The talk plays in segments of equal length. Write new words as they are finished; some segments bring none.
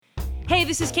Hey,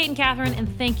 this is Kate and Catherine,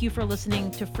 and thank you for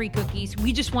listening to Free Cookies.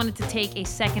 We just wanted to take a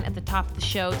second at the top of the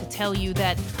show to tell you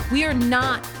that we are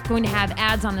not going to have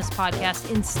ads on this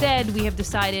podcast. Instead, we have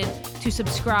decided to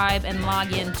subscribe and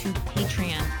log in to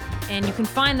Patreon. And you can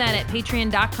find that at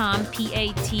patreon.com,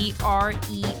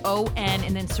 Patreon,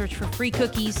 and then search for Free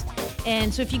Cookies.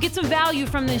 And so if you get some value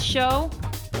from this show,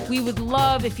 we would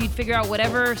love if you'd figure out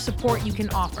whatever support you can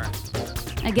offer.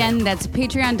 Again, that's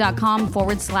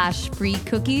patreon.com/free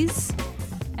cookies.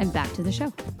 And back to the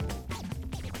show.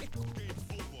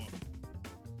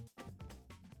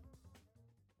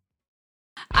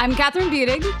 I'm Catherine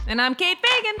Budig. And I'm Kate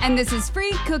Fagan. And this is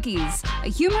Free Cookies, a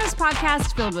humorous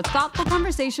podcast filled with thoughtful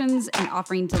conversations and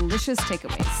offering delicious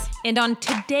takeaways. And on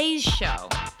today's show,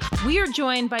 we are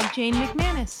joined by Jane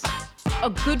McManus,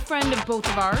 a good friend of both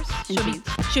of ours.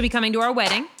 She'll be coming to our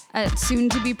wedding.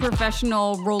 Soon-to-be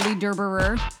professional roly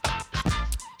derberer.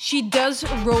 She does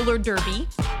roller derby,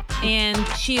 and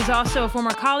she is also a former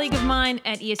colleague of mine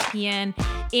at ESPN.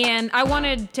 And I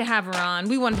wanted to have her on.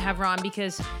 We wanted to have her on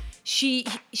because she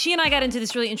and I got into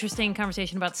this really interesting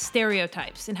conversation about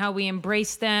stereotypes and how we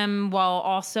embrace them while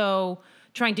also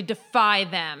trying to defy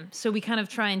them. So we kind of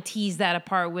try and tease that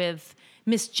apart with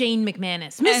Miss Jane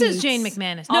McManus. Mrs. Jane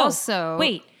McManus. No, also,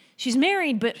 wait. She's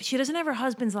married, but she doesn't have her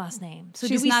husband's last name. So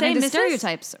she's do we not say into Mrs.?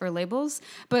 Stereotypes or labels.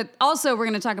 But also, we're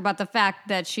going to talk about the fact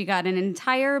that she got an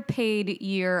entire paid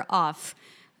year off,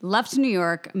 left New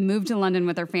York, moved to London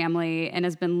with her family, and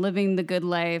has been living the good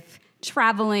life,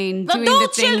 traveling, doing the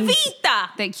things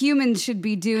that humans should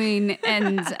be doing.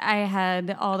 And I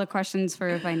had all the questions for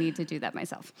if I need to do that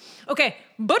myself. Okay,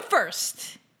 but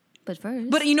first.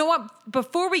 But you know what?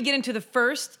 Before we get into the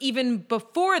first, even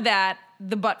before that,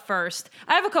 but first,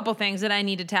 I have a couple things that I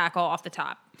need to tackle off the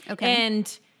top. Okay.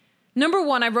 And number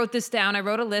one, I wrote this down. I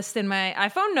wrote a list in my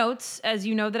iPhone notes, as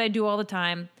you know that I do all the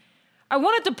time. I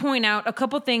wanted to point out a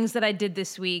couple things that I did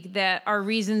this week that are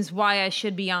reasons why I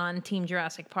should be on Team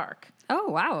Jurassic Park. Oh,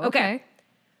 wow. Okay.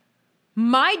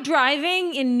 My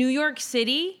driving in New York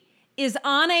City is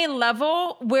on a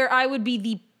level where I would be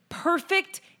the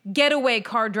perfect getaway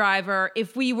car driver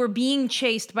if we were being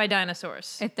chased by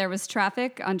dinosaurs. If there was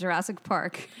traffic on Jurassic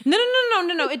Park. No.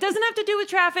 It doesn't have to do with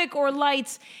traffic or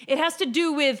lights. It has to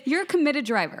do with... You're a committed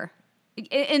driver.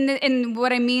 And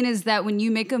what I mean is that when you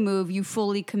make a move, you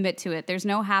fully commit to it. There's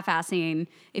no half-assing.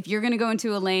 If you're going to go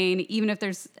into a lane, even if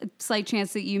there's a slight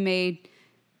chance that you may,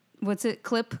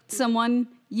 clip someone,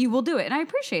 you will do it. And I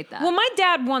appreciate that. Well, my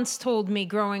dad once told me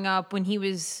growing up when he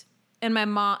and my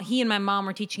mom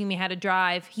were teaching me how to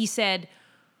drive. He said,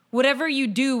 whatever you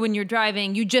do when you're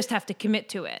driving, you just have to commit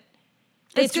to it.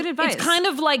 That's good advice. It's kind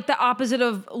of like the opposite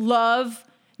of love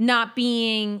not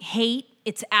being hate.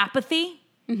 It's apathy.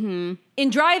 Mm-hmm. In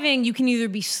driving, you can either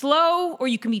be slow or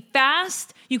you can be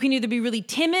fast. You can either be really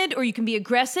timid or you can be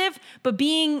aggressive. But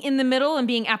being in the middle and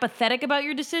being apathetic about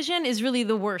your decision is really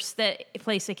the worst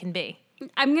place it can be.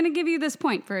 I'm going to give you this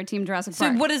point for Team Jurassic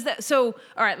Park. So what is that? So,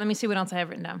 all right, let me see what else I have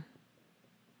written down.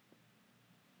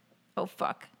 Oh,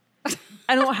 fuck.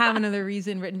 I don't have another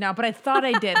reason written down, but I thought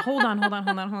I did. Hold on.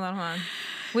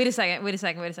 Wait a second. Let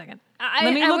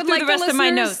me look through the rest of my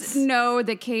notes. Know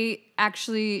that Kate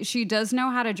actually, she does know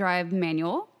how to drive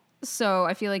manual. So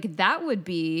I feel like that would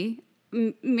be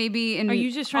maybe Are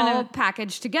you just trying all to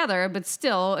packaged together, but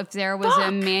still, if there was a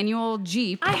manual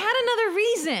Jeep. I had another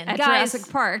reason, at guys.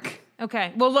 Jurassic Park.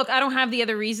 Okay. Well, look, I don't have the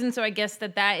other reason, so I guess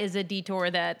that is a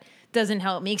detour that doesn't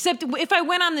help me. Except if I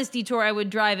went on this detour, I would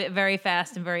drive it very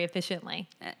fast and very efficiently.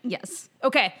 Yes.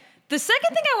 Okay. The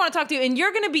second thing I want to talk to you, and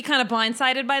you're going to be kind of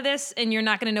blindsided by this, and you're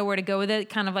not going to know where to go with it,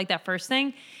 kind of like that first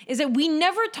thing, is that we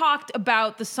never talked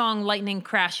about the song Lightning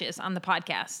Crashes on the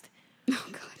podcast. Oh,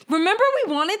 God. Remember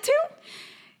we wanted to?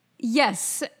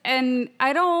 Yes. And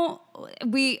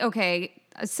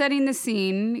setting the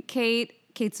scene,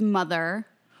 Kate's mother.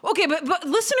 Okay, but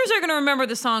listeners are going to remember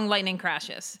the song Lightning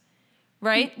Crashes.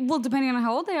 Right? Well, depending on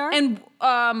how old they are. And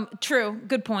true,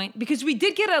 good point. Because we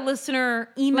did get a listener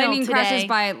email Lightning today. Crashes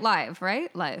by Live,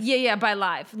 right? Live. Yeah, by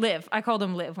Live. I called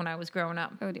him Liv when I was growing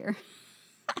up. Oh, dear.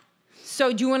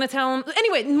 So do you want to tell them?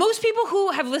 Anyway, most people who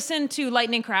have listened to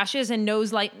Lightning Crashes and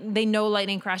they know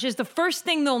Lightning Crashes, the first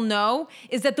thing they'll know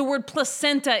is that the word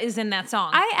placenta is in that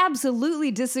song. I absolutely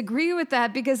disagree with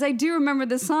that because I do remember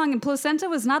the song, and placenta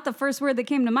was not the first word that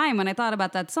came to mind when I thought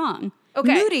about that song.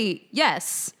 Okay. Moody,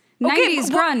 yes. Okay, 90s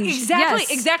grunge.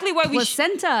 Exactly why we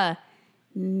placenta.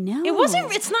 No.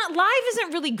 It's not Live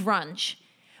isn't really grunge.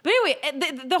 But anyway,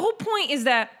 the whole point is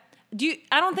that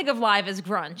I don't think of Live as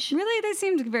grunge. Really? They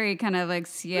seemed very kind of like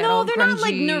Seattle No, they're grungy. not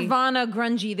like Nirvana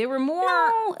grungy. They were more...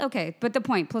 No. Okay, but the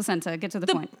point, placenta, get to the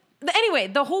point. Anyway,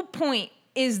 the whole point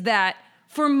is that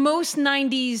for most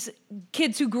 90s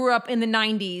kids who grew up in the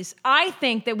 90s, I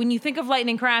think that when you think of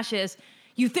Lightning Crashes,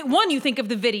 you think of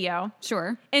the video.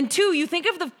 Sure. And two, you think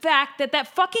of the fact that that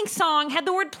fucking song had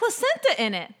the word placenta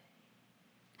in it.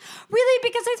 Really?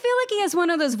 Because I feel like he has one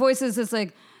of those voices that's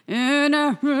like,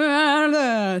 like,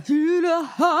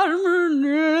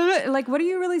 what are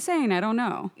you really saying? I don't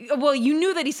know. Well, you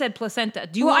knew that he said placenta.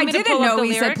 Do you Well, want I me to didn't pull up know the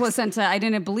he said lyrics? placenta. I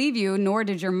didn't believe you, nor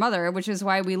did your mother, which is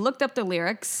why we looked up the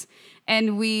lyrics.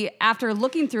 And we, after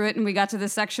looking through it, and we got to the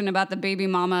section about the baby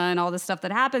mama and all the stuff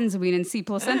that happens, we didn't see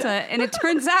placenta. And it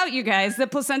turns out, you guys, that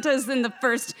placenta is in the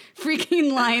first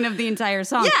freaking line of the entire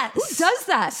song. Yes. Who does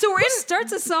that? So Who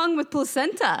starts a song with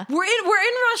placenta? We're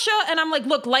in Russia, and I'm like,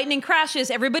 look, Lightning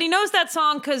Crashes. Everybody knows that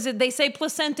song because they say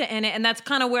placenta in it, and that's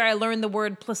kind of where I learned the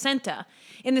word placenta.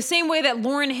 In the same way that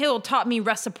Lauryn Hill taught me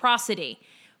reciprocity.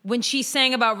 When she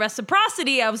sang about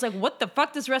reciprocity, I was like, what the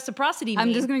fuck does reciprocity mean?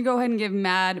 I'm just going to go ahead and give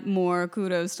mad more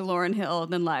kudos to Lauryn Hill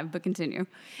than live, but continue.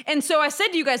 And so I said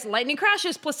to you guys, Lightning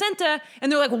Crashes, placenta.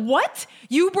 And they're like, what?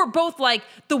 You were both like,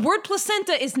 the word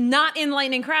placenta is not in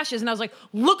Lightning Crashes. And I was like,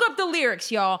 look up the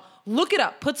lyrics, y'all. Look it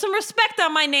up. Put some respect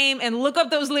on my name and look up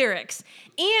those lyrics.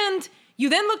 And you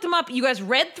then looked them up. You guys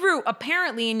read through,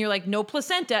 apparently, and you're like, no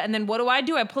placenta. And then what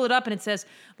do? I pull it up and it says,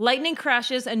 Lightning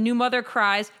crashes, a new mother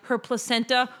cries, her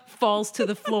placenta falls to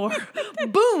the floor.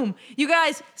 Boom. You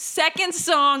guys, second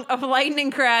song of Lightning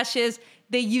Crashes,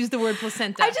 they use the word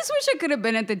placenta. I just wish I could have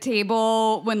been at the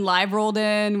table when Live rolled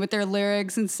in with their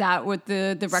lyrics and sat with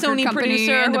the record Sony company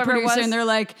producer, and the whoever it producer, was. and they're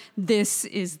like, this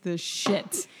is the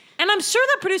shit. And I'm sure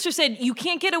the producer said, you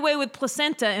can't get away with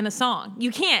placenta in a song.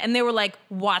 You can't. And they were like,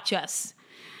 watch us.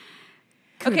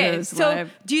 Okay, Kudos, so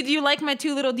Live. do you like my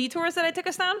two little detours that I took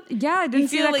us down? Yeah, I didn't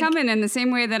see feel that like- coming in the same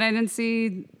way that I didn't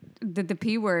see the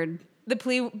P word. The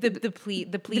plea word.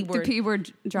 The P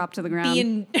word dropped to the ground.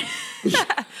 Being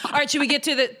all right, should we get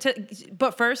to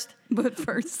but first? But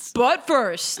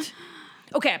first.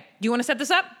 Okay, do you want to set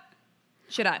this up?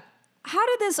 Should I? How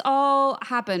did this all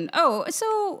happen? Oh,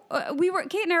 so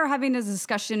Kate and I were having a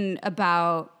discussion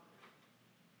about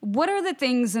what are the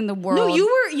things in the world. No,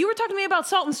 you were talking to me about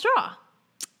Salt and Straw.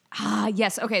 Ah,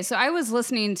 yes. Okay, so I was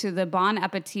listening to the Bon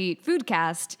Appetit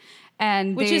Foodcast,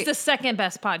 and Which is the second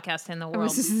best podcast in the world.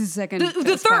 This is the second, The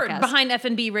best third podcast. behind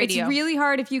F&B Radio. It's really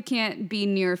hard if you can't be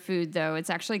near food, though. It's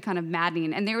actually kind of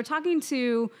maddening. And they were talking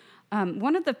to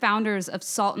one of the founders of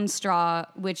Salt and Straw,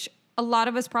 which a lot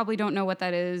of us probably don't know what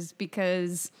that is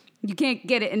because you can't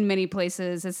get it in many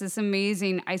places. It's this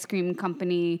amazing ice cream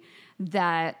company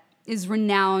that is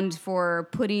renowned for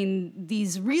putting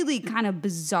these really kind of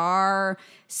bizarre,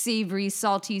 savory,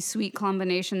 salty, sweet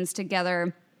combinations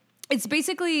together. It's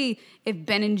basically if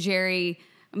Ben and Jerry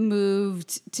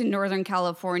moved to Northern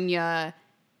California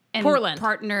and Portland.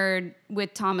 partnered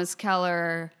with Thomas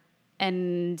Keller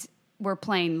and were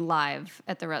playing live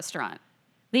at the restaurant.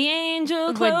 The angel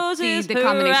Would closes be the her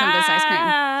combination of this ice cream.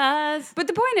 eyes. But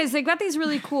the point is, they've got these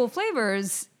really cool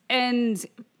flavors, and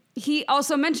he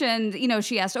also mentioned,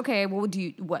 she asked, okay, well,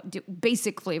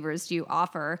 basic flavors do you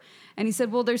offer? And he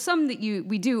said, well, there's some that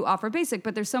we do offer basic,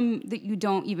 but there's some that you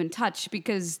don't even touch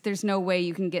because there's no way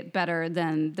you can get better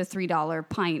than the $3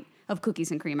 pint of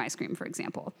cookies and cream ice cream, for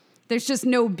example. There's just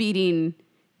no beating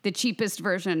the cheapest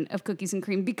version of cookies and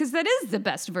cream because that is the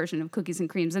best version of cookies and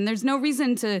creams. And there's no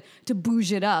reason to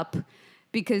bouge it up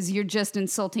because you're just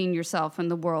insulting yourself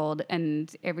and the world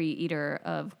and every eater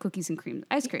of cookies and cream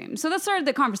ice cream. So that started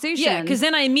the conversation. Yeah, because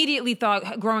then I immediately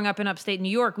thought, growing up in upstate New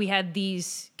York, we had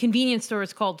these convenience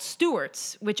stores called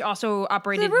Stewart's, which also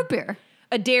operated the root beer.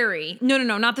 a dairy. No,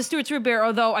 not the Stewart's root beer,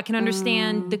 although I can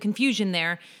understand the confusion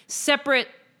there. Separate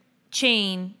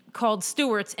chain called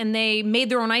Stewart's, and they made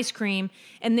their own ice cream,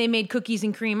 and they made cookies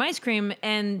and cream ice cream,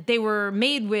 and they were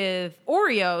made with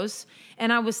Oreos.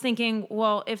 And I was thinking,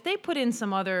 well, if they put in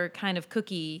some other kind of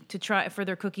cookie to try for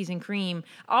their cookies and cream,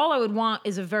 all I would want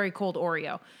is a very cold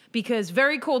Oreo, because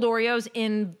very cold Oreos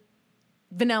in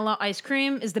vanilla ice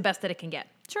cream is the best that it can get.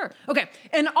 Sure. Okay.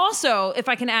 And also, if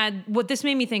I can add what this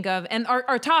made me think of, and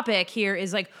our topic here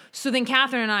is like, so then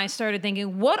Catherine and I started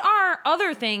thinking, what are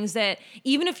other things that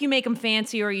even if you make them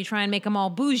fancy or you try and make them all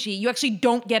bougie, you actually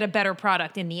don't get a better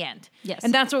product in the end? Yes.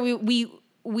 And that's what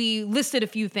we listed a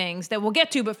few things that we'll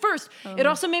get to. But first, it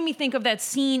also made me think of that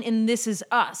scene in This Is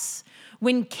Us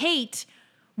when Kate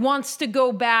wants to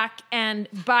go back and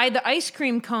buy the ice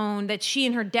cream cone that she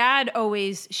and her dad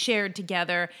always shared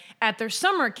together at their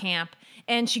summer camp.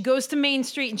 And she goes to Main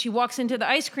Street and she walks into the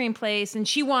ice cream place and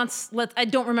she wants, I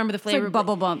don't remember the flavor. It's like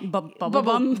bubble bum. Bubble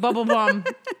bum. Bubble gum.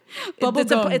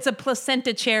 It's a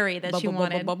placenta cherry that she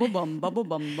wanted. Bubble bum.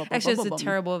 Actually, it's a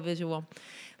terrible visual.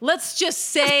 Let's just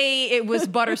say it was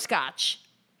butterscotch.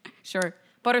 Sure.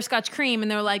 butterscotch cream.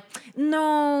 And they're like,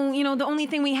 no, the only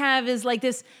thing we have is like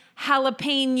this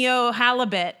jalapeno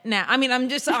halibut. Now, I mean, I'm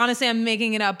just, honestly, I'm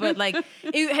making it up, but like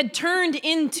it had turned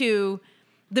into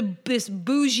this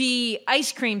bougie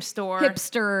ice cream store.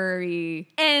 Hipstery.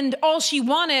 And all she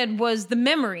wanted was the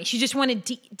memory. She just wanted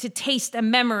to taste a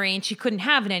memory, and she couldn't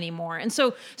have it anymore. And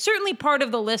so certainly part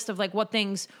of the list of like what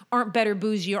things aren't better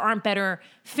bougie or aren't better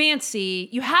fancy,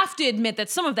 you have to admit that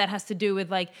some of that has to do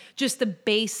with like just the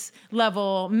base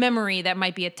level memory that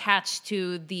might be attached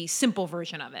to the simple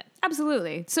version of it.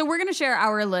 Absolutely. So we're going to share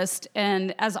our list.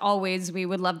 And as always, we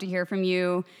would love to hear from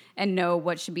you and know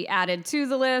what should be added to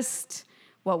the list,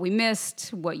 what we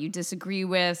missed, what you disagree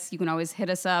with. You can always hit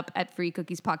us up at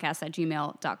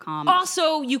freecookiespodcast@gmail.com.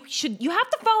 Also, you have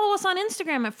to follow us on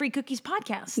Instagram at Free Cookies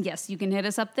Podcast. Yes, you can hit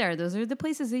us up there. Those are the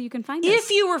places that you can find us.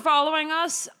 If you were following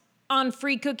us on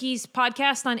Free Cookies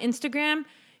Podcast on Instagram,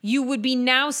 you would be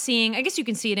now seeing, I guess you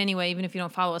can see it anyway, even if you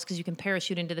don't follow us, because you can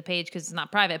parachute into the page because it's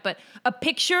not private, but a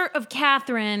picture of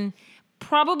Catherine,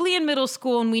 probably in middle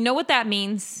school, and we know what that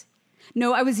means.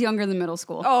 No, I was younger than middle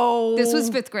school. Oh. This was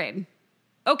 5th grade.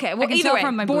 Okay, well, can either tell way,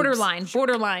 from my borderline,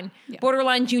 Yeah.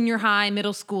 borderline junior high,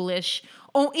 middle schoolish.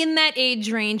 Oh, in that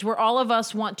age range where all of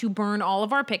us want to burn all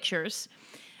of our pictures.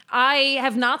 I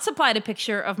have not supplied a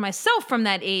picture of myself from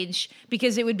that age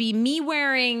because it would be me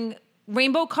wearing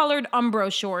rainbow-colored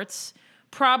Umbro shorts,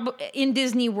 in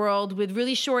Disney World with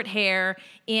really short hair,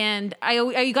 and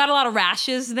I got a lot of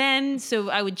rashes then, so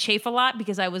I would chafe a lot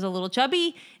because I was a little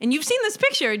chubby. And you've seen this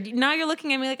picture. Now you're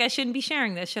looking at me like I shouldn't be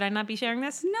sharing this. Should I not be sharing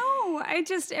this? No,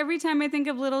 every time I think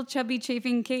of little chubby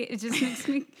chafing Kate, it just makes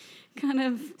me kind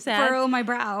of Sad. furrow my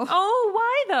brow. Oh,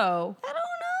 why though? I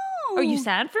don't know. Are you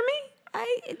sad for me?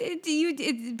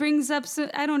 It brings up,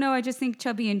 I don't know, I just think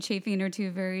chubby and chafing are two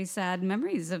very sad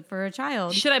memories for a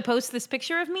child. Should I post this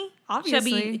picture of me?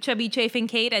 Obviously. Chubby chafing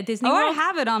Kate at Disney Oh, World? I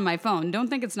have it on my phone. Don't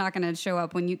think it's not going to show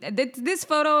up when you... This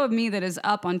photo of me that is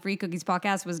up on Free Cookies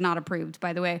Podcast was not approved,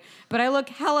 by the way. But I look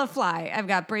hella fly. I've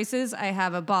got braces. I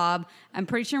have a bob. I'm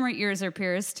pretty sure my ears are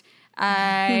pierced.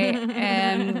 I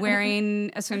am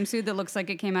wearing a swimsuit that looks like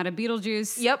it came out of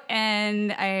Beetlejuice. Yep.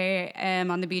 And I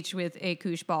am on the beach with a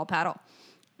koosh ball paddle.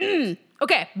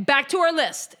 Okay, back to our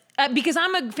list. Because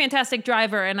I'm a fantastic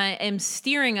driver and I am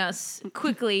steering us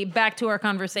quickly back to our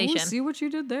conversation. Ooh, see what you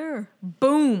did there.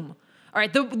 Boom. All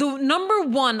right, the number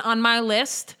one on my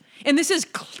list, and this is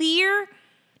clear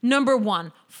number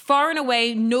one, far and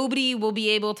away, nobody will be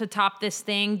able to top this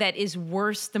thing that is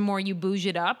worse the more you bouge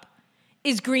it up,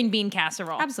 is green bean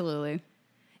casserole. Absolutely.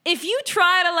 If you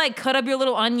try to like cut up your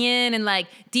little onion and like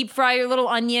deep fry your little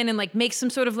onion and like make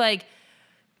some sort of like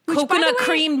coconut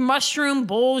creamed mushroom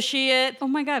bullshit. Oh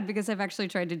my God, because I've actually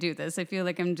tried to do this. I feel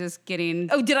like I'm just getting...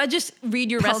 Oh, did I just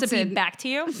read your recipe pelted. back to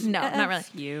you? No, not really.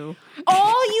 You.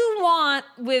 All you want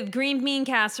with green bean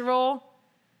casserole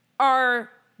are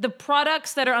the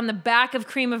products that are on the back of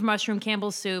cream of mushroom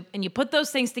Campbell's soup, and you put those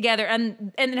things together,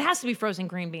 and it has to be frozen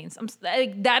green beans.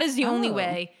 That is the only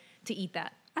way to eat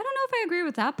that. I don't know if I agree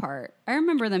with that part. I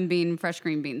remember them being fresh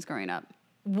green beans growing up.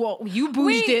 Well, you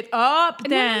bouged it up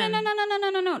then.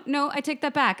 No, I take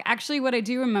that back. Actually, what I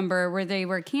do remember were they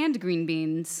were canned green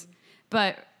beans,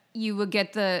 but you would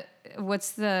get the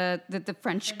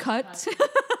French cut.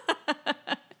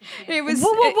 It was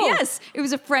Whoa. Yes, it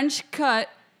was a French cut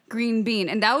green bean,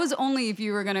 and that was only if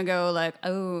you were gonna go like,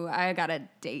 oh, I got a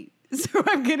date, so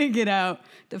I'm gonna get out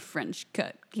the French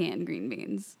cut canned green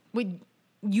beans. Wait,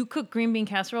 you cook green bean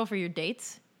casserole for your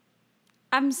dates?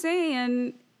 I'm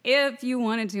saying, if you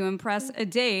wanted to impress a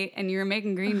date and you're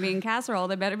making green bean casserole,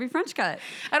 they better be French cut.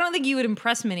 I don't think you would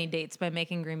impress many dates by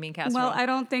making green bean casserole. Well, I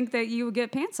don't think that you would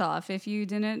get pants off if you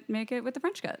didn't make it with the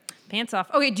French cut. Pants off.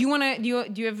 Okay, do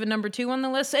you have a number two on the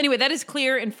list? Anyway, that is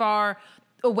clear and far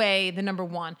away the number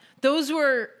one. Those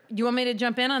were... Do you want me to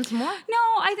jump in on some more? No,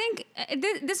 I think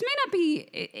this may not be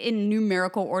in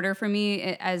numerical order for me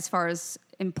as far as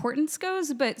importance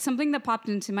goes, but something that popped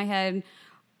into my head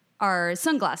are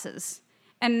sunglasses.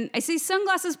 And I say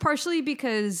sunglasses partially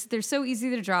because they're so easy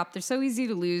to drop, they're so easy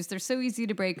to lose, they're so easy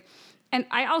to break. And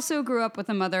I also grew up with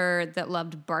a mother that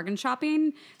loved bargain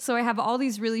shopping. So I have all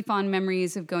these really fond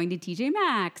memories of going to TJ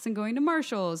Maxx and going to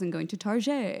Marshall's and going to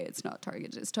Target. It's not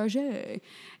Target, it's Target.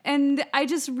 And I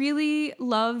just really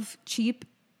love cheap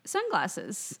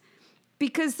sunglasses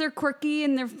because they're quirky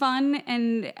and they're fun.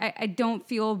 And I don't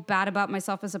feel bad about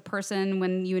myself as a person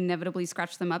when you inevitably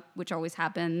scratch them up, which always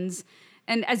happens.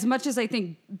 And as much as I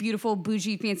think beautiful,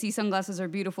 bougie, fancy sunglasses are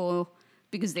beautiful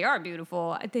because they are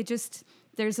beautiful,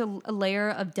 there's a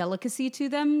layer of delicacy to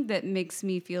them that makes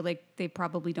me feel like they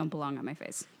probably don't belong on my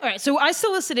face. All right, so I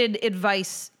solicited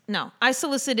advice I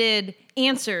solicited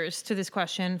answers to this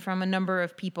question from a number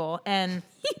of people, and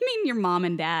You mean your mom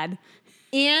and dad?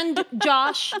 and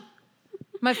Josh,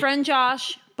 my friend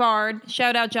Josh Bard,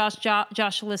 shout out Josh.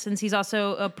 Josh listens. He's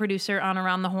also a producer on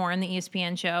Around the Horn, the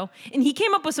ESPN show, and he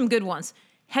came up with some good ones.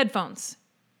 Headphones.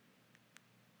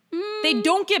 They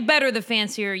don't get better the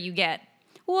fancier you get.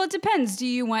 Well, it depends. Do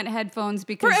you want headphones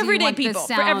because For everyday you want the people.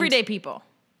 sound? For everyday people.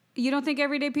 You don't think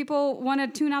everyday people want to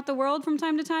tune out the world from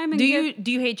time to time? And Do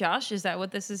you hate Josh? Is that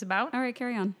what this is about? All right,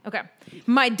 carry on. Okay.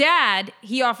 My dad,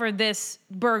 he offered this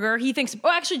burger. He thinks,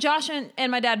 actually, Josh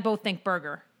and my dad both think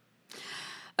burger.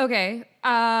 Okay.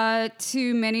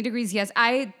 To many degrees, yes.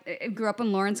 I grew up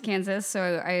in Lawrence, Kansas,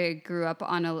 so I grew up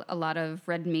on a lot of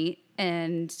red meat.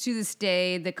 And to this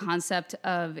day, the concept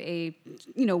of a,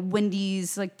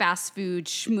 Wendy's, like fast food,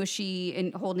 smushy,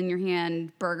 and hold in your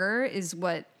hand burger is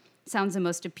what sounds the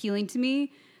most appealing to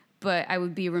me. But I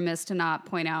would be remiss to not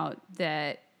point out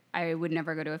that I would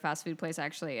never go to a fast food place.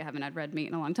 Actually, I haven't had red meat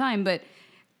in a long time, but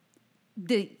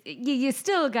you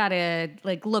still gotta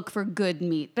look for good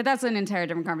meat. But that's an entire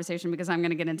different conversation because I'm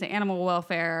gonna get into animal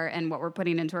welfare and what we're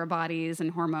putting into our bodies and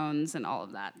hormones and all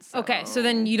of that. So. Okay, so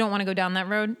then you don't want to go down that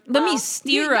road? Let me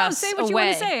steer us say what away. you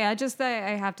want to say.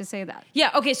 I have to say that.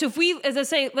 Yeah, okay, so if we, as I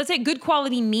say, let's say good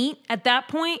quality meat, at that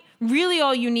point, really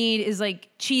all you need is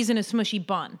cheese and a smushy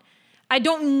bun. I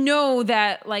don't know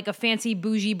that a fancy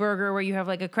bougie burger where you have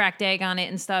a cracked egg on it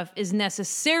and stuff is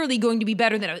necessarily going to be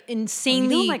better than an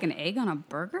insanely... You don't like an egg on a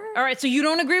burger? All right, so you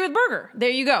don't agree with burger. There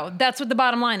you go. That's what the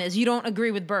bottom line is. You don't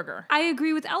agree with burger. I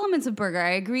agree with elements of burger.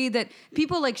 I agree that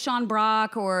people like Sean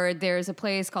Brock, or there's a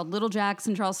place called Little Jack's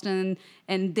in Charleston,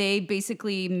 and they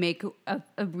basically make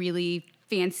a really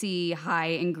fancy, high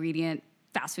ingredient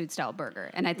fast food style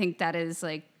burger. And I think that is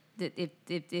if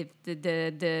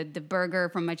the burger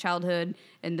from my childhood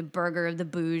and the burger of the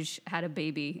Bouge had a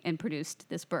baby and produced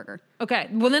this burger. Okay,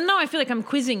 well then now I feel like I'm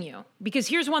quizzing you because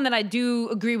here's one that I do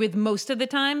agree with most of the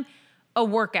time, a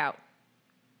workout.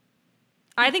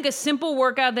 I think a simple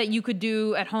workout that you could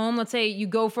do at home, let's say you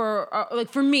go for,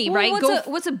 for me, well, right?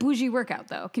 What's a bougie workout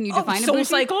though? Can you define a Soul bougie?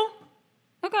 Cycle?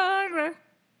 Okay, I agree.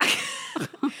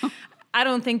 I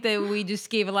don't think that we just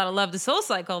gave a lot of love to Soul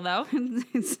Cycle, though.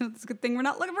 It's a good thing we're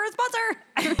not looking for a sponsor.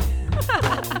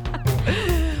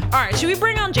 All right, should we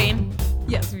bring on Jane?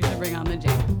 Yes, we should bring on the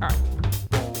Jane. All right.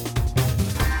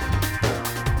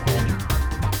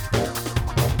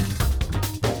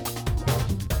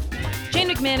 Jane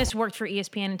McManus worked for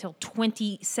ESPN until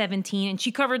 2017, and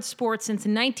she covered sports since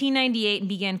 1998 and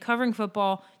began covering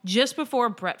football just before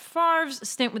Brett Favre's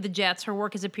stint with the Jets. Her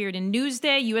work has appeared in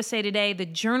Newsday, USA Today, the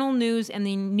Journal News, and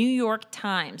the New York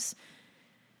Times.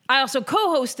 I also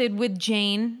co-hosted with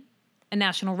Jane a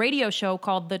national radio show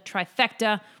called The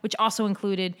Trifecta, which also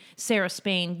included Sarah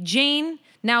Spain. Jane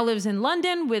now lives in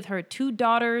London with her 2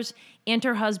 daughters and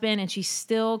her husband, and she's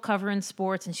still covering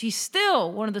sports, and she's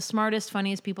still one of the smartest,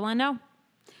 funniest people I know.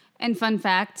 And fun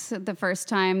fact, the first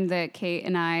time that Kate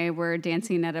and I were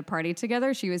dancing at a party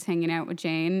together, she was hanging out with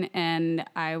Jane, and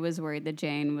I was worried that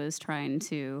Jane was trying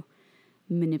to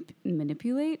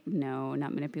manipulate? No,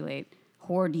 not manipulate.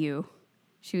 Hoard you.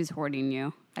 She was hoarding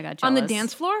you. I got jealous. On the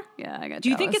dance floor? Yeah, I got jealous. Do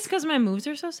you think it's because my moves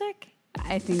are so sick?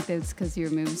 I think that's because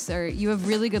your moves are... You have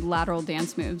really good lateral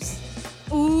dance moves.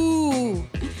 Ooh.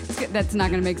 That's not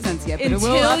going to make sense yet, but it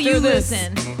will Until after you this.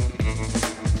 listen.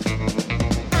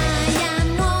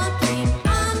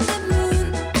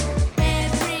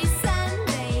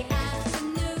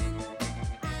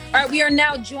 All right, we are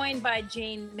now joined by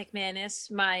Jane McManus,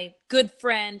 my good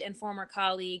friend and former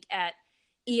colleague at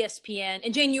ESPN.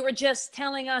 And Jane, you were just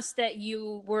telling us that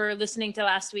you were listening to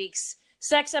last week's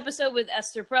sex episode with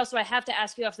Esther Perel. So I have to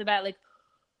ask you off the bat,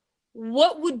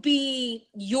 what would be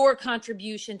your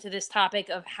contribution to this topic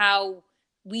of how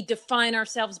we define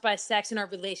ourselves by sex and our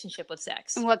relationship with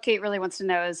sex? And what Kate really wants to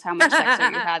know is how much sex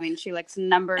are you having? She likes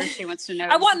numbers. She wants to know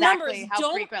I want exactly numbers.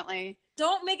 how frequently.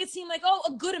 Don't make it seem like,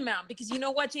 a good amount, because you know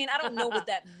what, Jane? I don't know what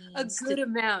that means. A good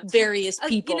amount. Various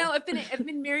people. I've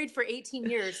been married for 18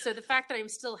 years, so the fact that I'm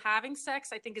still having sex,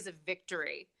 I think, is a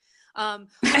victory. What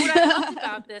I loved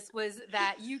about this was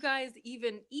that you guys,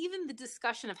 even the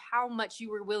discussion of how much you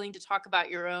were willing to talk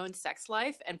about your own sex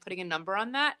life and putting a number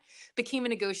on that became a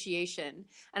negotiation.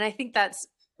 And I think that's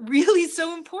really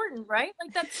so important, right?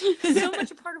 That's so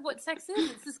much a part of what sex is.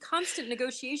 It's this constant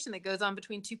negotiation that goes on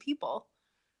between two people.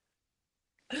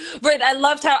 Right. I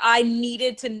loved how I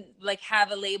needed to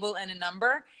have a label and a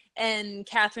number. and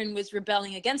Catherine was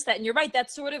rebelling against that. And you're right, that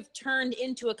sort of turned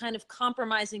into a kind of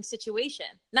compromising situation.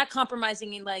 Not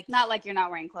compromising in like, Not like you're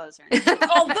not wearing clothes or anything.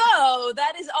 although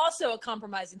that is also a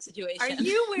compromising situation. Are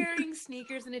you wearing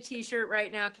sneakers and a t-shirt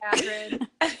right now, Catherine?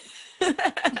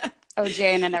 Oh,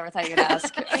 Jane, I never thought you'd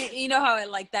ask. You know how I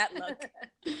like that look.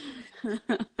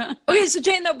 Okay, so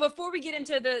Jane, though, before we get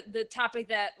into the topic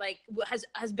that like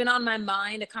has been on my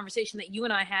mind, a conversation that you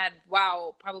and I had,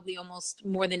 wow, probably almost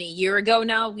more than a year ago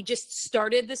now. We just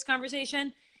started this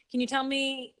conversation. Can you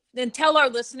tell our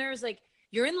listeners, like,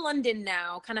 you're in London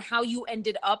now, kind of how you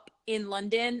ended up in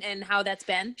London and how that's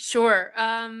been? Sure.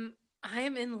 I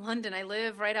am in London. I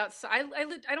live right outside.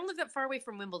 I don't live that far away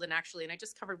from Wimbledon, actually, and I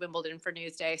just covered Wimbledon for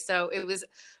Newsday. So it was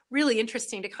really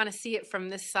interesting to kind of see it from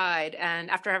this side, and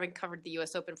after having covered the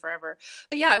US Open forever.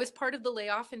 But yeah, I was part of the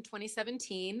layoff in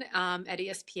 2017 at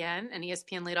ESPN, and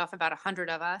ESPN laid off about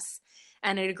 100 of us,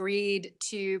 and it agreed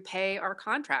to pay our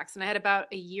contracts. And I had about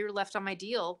a year left on my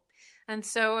deal. And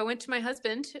so I went to my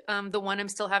husband, the one I'm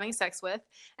still having sex with,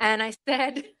 and I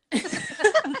said...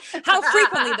 How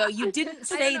frequently, though? You didn't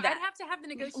say that. I'd have to have the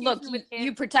negotiation Look, with him.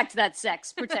 you protect that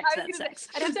sex. Protect that sex.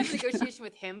 I'd have to have a negotiation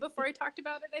with him before I talked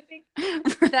about it, I think.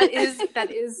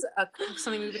 That is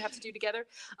something we would have to do together.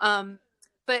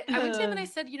 But I went to him and I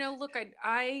said, look,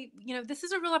 this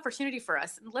is a real opportunity for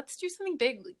us. Let's do something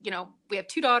big. We have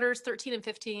 2 daughters, 13 and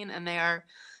 15, and they are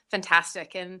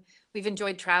fantastic. And we've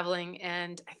enjoyed traveling.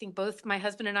 And I think both my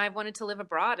husband and I wanted to live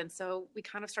abroad. And so we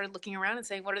kind of started looking around and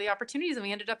saying, what are the opportunities? And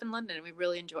we ended up in London, and we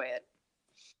really enjoy it.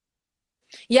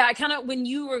 Yeah, I kind of, when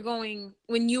you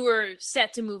were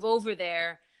set to move over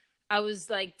there, I was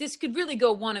like, this could really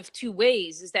go one of 2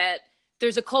 ways, is that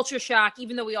there's a culture shock,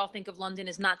 even though we all think of London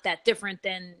as not that different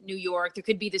than New York. There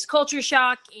could be this culture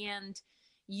shock, and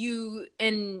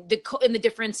the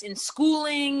difference in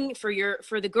schooling for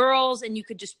the girls, and you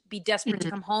could just be desperate to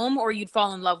come home, or you'd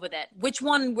fall in love with it. Which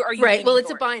one are you? Right. Well,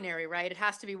 it's a binary, right? It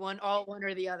has to be one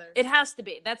or the other. It has to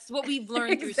be. That's what we've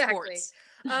learned through Exactly.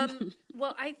 sports.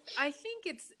 Well, I think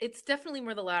it's definitely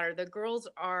more the latter. The girls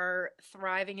are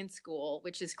thriving in school,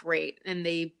 which is great, and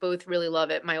they both really love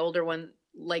it. My older one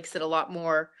likes it a lot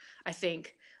more, I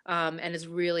think. And has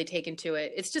really taken to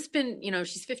it. It's just been,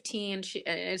 she's 15. And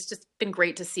it's just been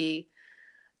great to see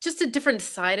just a different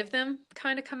side of them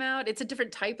kind of come out. It's a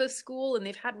different type of school, and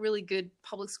they've had really good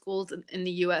public schools in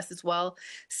the US as well.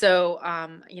 So,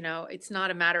 it's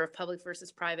not a matter of public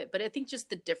versus private, but I think just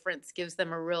the difference gives them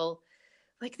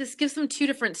this gives them 2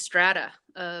 different strata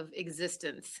of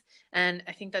existence. And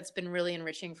I think that's been really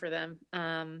enriching for them.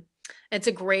 It's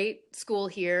a great school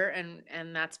here,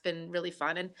 and that's been really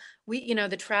fun. And we,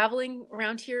 the traveling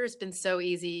around here has been so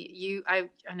easy. I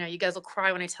know you guys will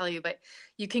cry when I tell you, but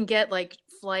you can get like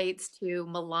flights to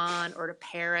Milan or to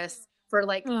Paris for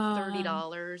like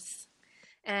 $30.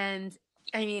 And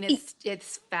I mean,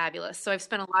 it's fabulous. So I've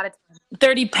spent a lot of time.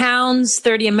 30 pounds,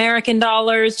 30 American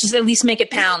dollars. Just at least make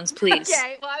it pounds, please.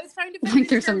 Okay. Well, I was trying to Like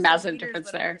there's a massive difference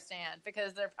there. Understand,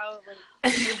 because they're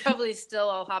probably still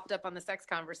all hopped up on the sex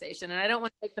conversation, and I don't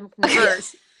want to make them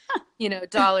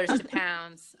convert, dollars to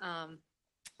pounds.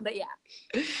 But yeah.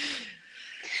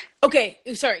 Okay.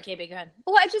 Sorry, KB, go ahead.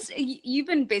 Well, you've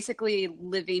been basically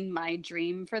living my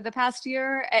dream for the past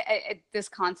year. This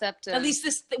concept of, at least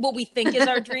this, what we think is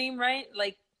our dream, right?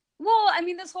 Like, well, I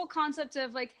mean, this whole concept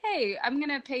of like, hey, I'm going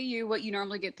to pay you what you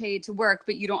normally get paid to work,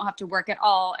 but you don't have to work at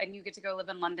all. And you get to go live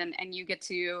in London, and you get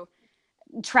to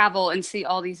travel and see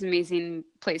all these amazing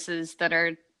places that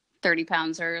are 30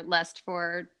 pounds or less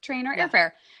for train or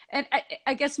airfare. And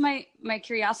I guess my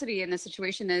curiosity in this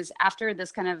situation is, after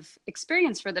this kind of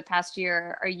experience for the past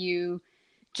year, are you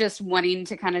just wanting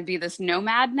to kind of be this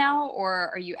nomad now,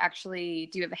 or do you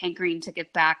have a hankering to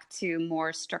get back to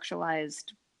more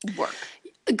structuralized work?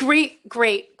 Great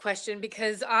question,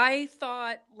 because I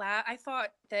thought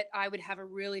that I would have a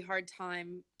really hard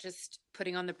time just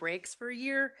putting on the brakes for a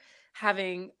year,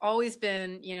 having always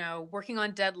been, working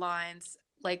on deadlines,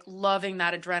 like loving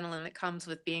that adrenaline that comes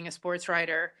with being a sports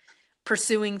writer,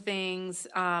 pursuing things,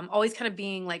 always kind of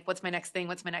being like, what's my next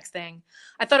thing?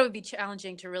 I thought it would be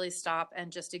challenging to really stop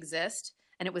and just exist.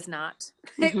 And it was not.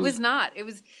 It was not.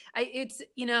 And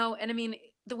I mean,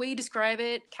 the way you describe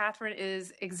it, Catherine,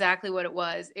 is exactly what it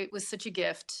was. It was such a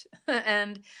gift.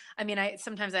 And I mean,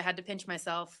 sometimes I had to pinch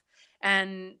myself,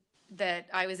 and that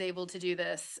I was able to do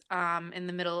this in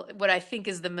the middle, what I think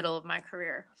is the middle of my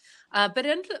career. But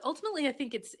ultimately, I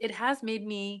think it has made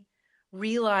me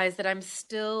realize that I've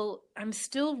still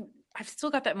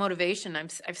got that motivation. I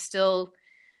still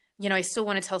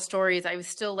want to tell stories. I was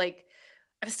still like,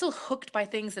 I was still hooked by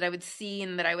things that I would see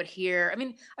and that I would hear. I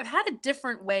mean, I've had a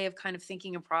different way of kind of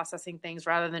thinking and processing things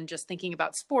rather than just thinking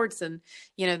about sports and,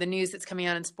 the news that's coming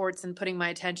out in sports and putting my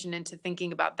attention into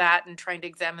thinking about that and trying to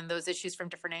examine those issues from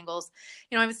different angles.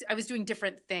 I was doing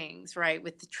different things, right?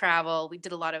 With the travel, we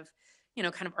did a lot of,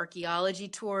 kind of archaeology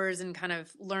tours and kind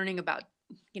of learning about,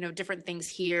 different things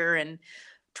here and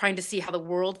trying to see how the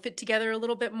world fit together a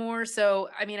little bit more. So,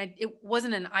 I mean, it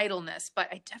wasn't an idleness, but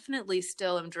I definitely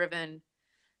still am driven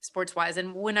sports wise.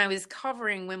 And when I was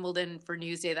covering Wimbledon for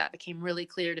Newsday, that became really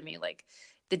clear to me. Like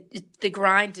the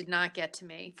grind did not get to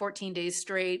me. 14 days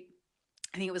straight.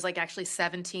 I think it was like actually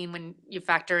 17 when you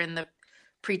factor in the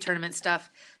pre-tournament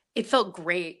stuff. It felt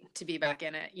great to be back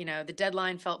in it. The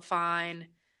deadline felt fine.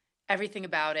 Everything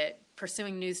about it,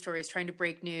 pursuing news stories, trying to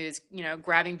break news,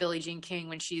 grabbing Billie Jean King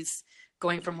when she's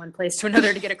going from one place to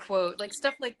another to get a quote, like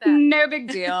stuff like that. No big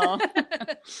deal.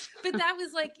 But that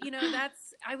was like,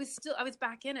 I was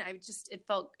back in it. It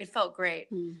felt great.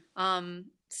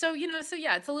 So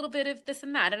yeah, it's a little bit of this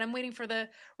and that, and I'm waiting for the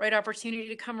right opportunity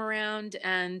to come around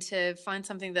and to find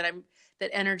something that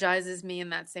energizes me in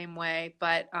that same way.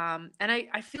 But, and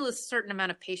I feel a certain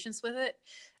amount of patience with it.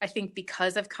 I think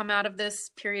because I've come out of this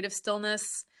period of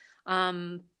stillness,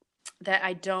 that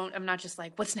I'm not just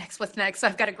like, what's next? So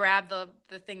I've got to grab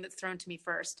the thing that's thrown to me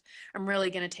first. I'm really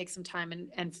going to take some time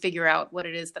and figure out what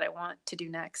it is that I want to do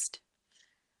next.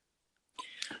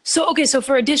 So, okay. So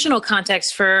for additional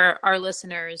context for our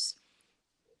listeners,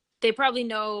 they probably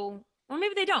know, or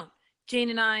maybe they don't. Jane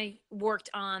and I worked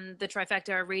on the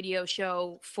Trifecta radio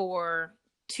show for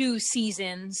 2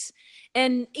 seasons.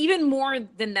 And even more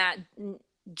than that,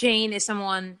 Jane, you're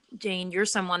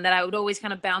someone that I would always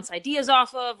kind of bounce ideas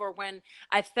off of, or when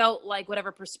I felt like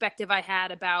whatever perspective I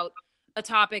had about a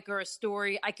topic or a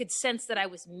story, I could sense that I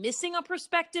was missing a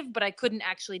perspective, but I couldn't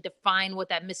actually define what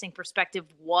that missing perspective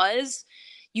was.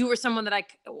 You were someone that I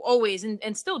always,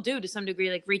 and still do to some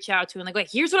degree, like reach out to and like,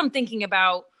 here's what I'm thinking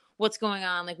about, what's going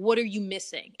on, like, what are you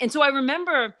missing? And so I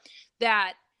remember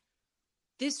that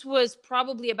this was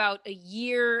probably about a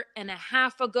year and a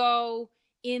half ago,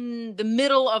 in the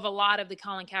middle of a lot of the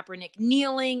Colin Kaepernick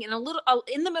kneeling and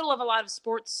in the middle of a lot of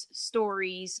sports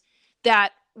stories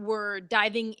that were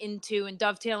diving into and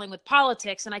dovetailing with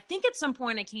politics. And I think at some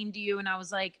point I came to you and I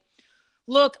was like,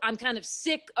 look, I'm kind of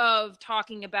sick of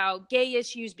talking about gay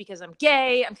issues because I'm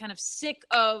gay. I'm kind of sick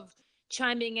of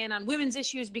chiming in on women's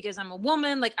issues because I'm a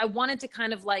woman. Like, I wanted to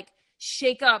kind of like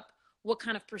shake up what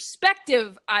kind of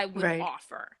perspective I would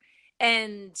offer.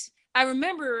 And I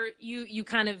remember you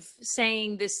kind of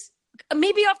saying this,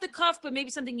 maybe off the cuff, but maybe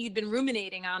something you'd been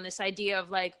ruminating on, this idea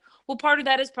of like, well, part of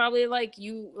that is probably like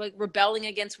you like rebelling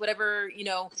against whatever,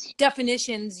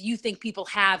 definitions you think people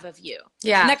have of you.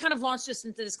 Yeah. And that kind of launched us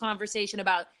into this conversation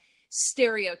about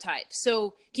stereotypes.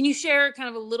 So can you share kind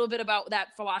of a little bit about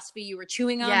that philosophy you were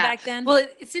chewing on back then? Well,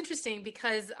 it's interesting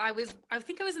because I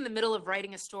think I was in the middle of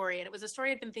writing a story, and it was a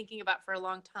story I'd been thinking about for a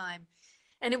long time.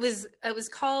 And it was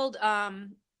called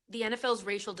The NFL's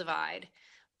Racial Divide.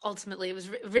 Ultimately, it was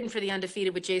written for The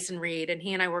Undefeated with Jason Reed, and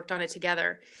he and I worked on it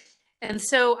together. And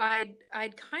so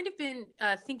I'd kind of been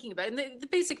thinking about it. And the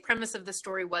basic premise of the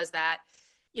story was that,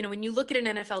 when you look at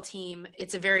an NFL team,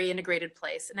 it's a very integrated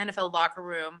place. An NFL locker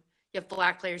room, you have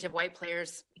black players, you have white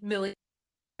players,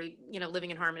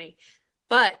 living in harmony.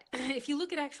 But if you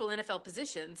look at actual NFL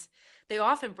positions, they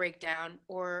often break down,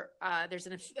 or there's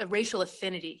a racial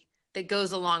affinity that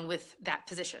goes along with that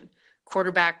position.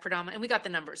 Quarterback predominant, and we got the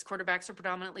numbers. Quarterbacks are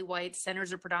predominantly white.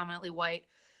 Centers are predominantly white.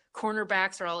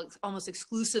 Cornerbacks are almost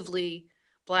exclusively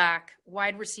black.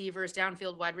 Wide receivers,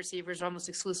 downfield wide receivers, are almost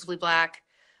exclusively black.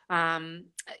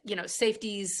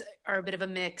 Safeties are a bit of a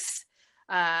mix.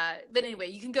 But anyway,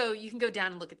 you can go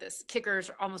down and look at this. Kickers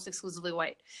are almost exclusively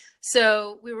white.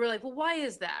 So we were like, well, why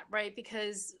is that, right?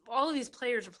 Because all of these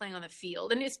players are playing on the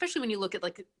field, and especially when you look at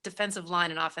like defensive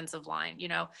line and offensive line,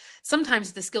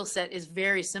 sometimes the skill set is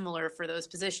very similar for those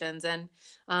positions, and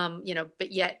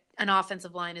but yet an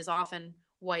offensive line is often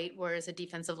white, whereas a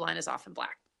defensive line is often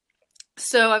black.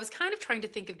 So I was kind of trying to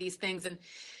think of these things, and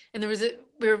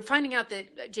we were finding out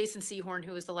that Jason Sehorn,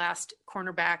 who was the last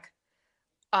cornerback,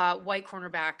 white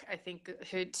cornerback, I think,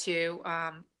 to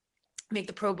make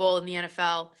the Pro Bowl in the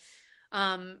NFL.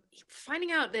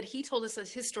 Finding out that he told us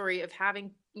his story of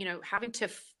having to,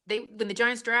 when the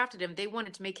Giants drafted him, they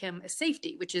wanted to make him a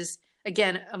safety, which is,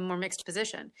 again, a more mixed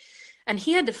position. And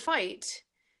he had to fight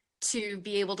to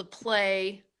be able to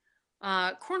play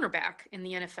cornerback in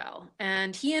the NFL.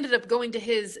 And he ended up going to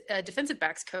his defensive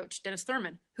backs coach, Dennis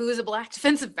Thurman, who is a black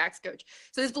defensive backs coach.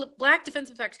 So his black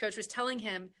defensive backs coach was telling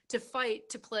him to fight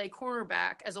to play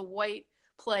cornerback as a white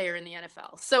player in the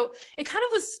NFL. So it kind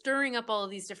of was stirring up all of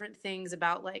these different things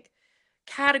about like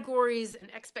categories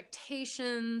and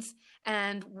expectations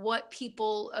and what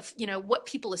people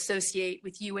associate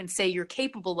with you and say you're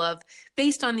capable of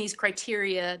based on these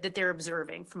criteria that they're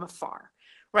observing from afar,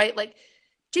 right? Like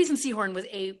Jason Sehorn was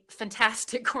a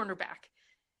fantastic cornerback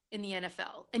in the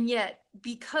NFL. And yet,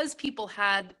 because people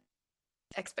had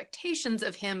expectations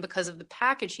of him because of the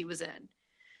package he was in,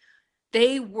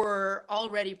 they were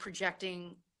already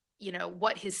projecting,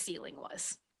 what his ceiling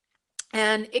was.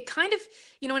 And it kind of,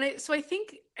 so I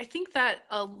think that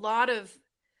a lot of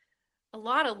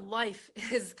life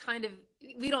is kind of,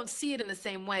 we don't see it in the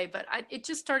same way, but it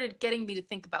just started getting me to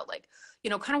think about like,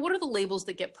 kind of what are the labels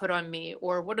that get put on me,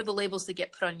 or what are the labels that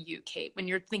get put on you, Kate, when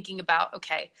you're thinking about,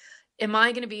 okay, am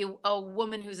I going to be a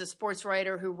woman who's a sports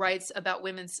writer who writes about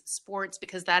women's sports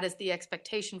because that is the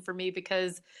expectation for me,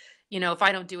 because, if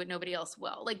I don't do it, nobody else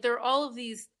will. Like there are all of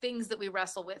these things that we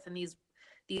wrestle with, and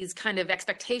these kind of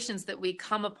expectations that we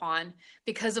come upon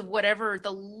because of whatever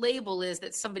the label is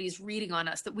that somebody's reading on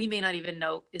us that we may not even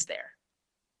know is there.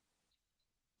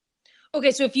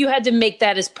 Okay, so if you had to make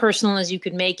that as personal as you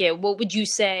could make it, what would you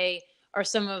say are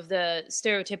some of the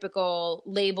stereotypical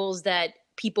labels that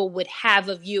people would have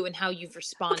of you and how you've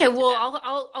responded? Okay, well,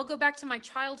 I'll go back to my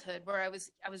childhood where I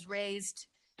was raised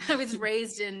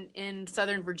in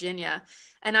Southern Virginia,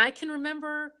 and I can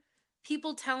remember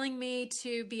people telling me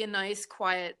to be a nice,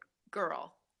 quiet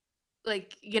girl.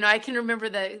 Like, I can remember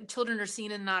that children are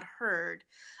seen and not heard.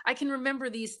 I can remember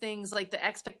these things, like the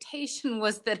expectation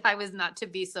was that I was not to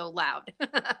be so loud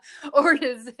or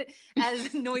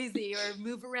as noisy or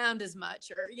move around as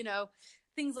much, or,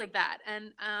 things like that.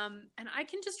 And I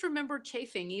can just remember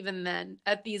chafing even then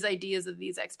at these ideas of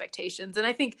these expectations. And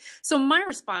I think, so my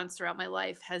response throughout my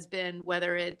life has been,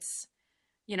 whether it's,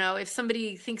 if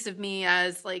somebody thinks of me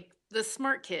as like the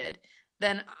smart kid,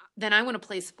 then I want to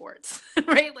play sports,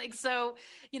 right? Like, so,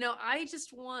 I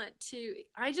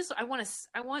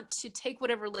want to take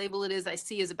whatever label it is I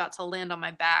see is about to land on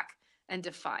my back and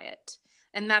defy it.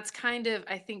 And that's kind of,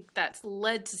 I think that's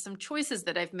led to some choices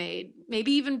that I've made,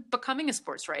 maybe even becoming a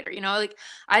sports writer. Like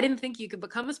I didn't think you could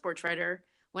become a sports writer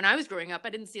when I was growing up. I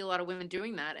didn't see a lot of women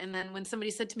doing that. And then when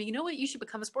somebody said to me, you know what, you should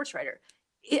become a sports writer,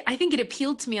 I think it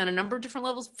appealed to me on a number of different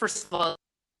levels. First of all,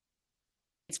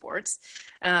 sports,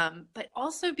 but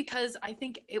also because I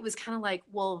think it was kind of like,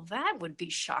 well, that would be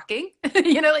shocking.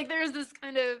 Like there's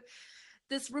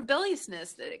this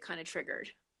rebelliousness that it kind of triggered.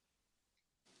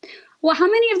 Well, how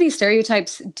many of these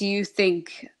stereotypes do you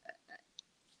think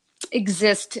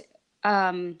exist?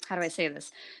 How do I say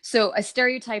this? So a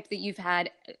stereotype that you've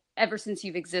had ever since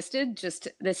you've existed, just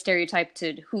the stereotype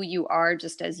to who you are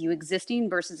just as you existing,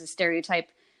 versus a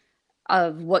stereotype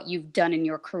of what you've done in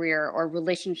your career or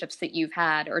relationships that you've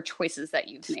had or choices that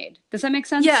you've made. Does that make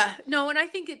sense? Yeah, no. And I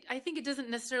think it doesn't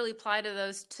necessarily apply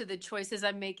to the choices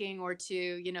I'm making, or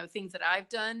to, things that I've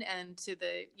done, and to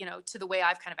the way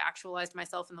I've kind of actualized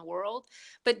myself in the world,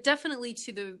 but definitely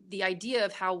to the idea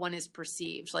of how one is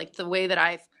perceived, like the way that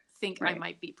I think right. I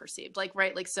might be perceived. Like,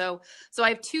 right. Like, so I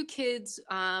have 2 kids,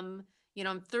 I'm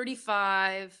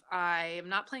 35. I am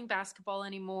not playing basketball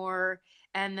anymore.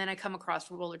 And then I come across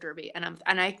roller derby, and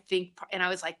I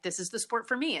was like, this is the sport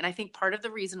for me. And I think part of the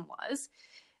reason was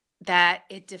that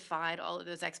it defied all of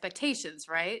those expectations,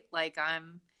 right? Like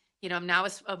I'm now a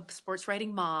sports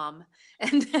writing mom,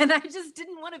 and I just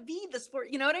didn't want to be the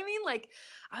sport. You know what I mean? Like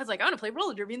I was like, I want to play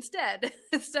roller derby instead.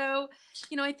 So,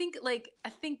 I think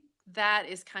that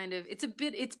is kind of,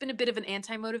 it's been a bit of an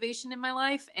anti-motivation in my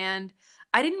life. And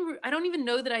I don't even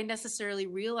know that I necessarily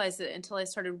realized it until I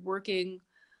started working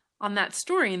on that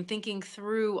story and thinking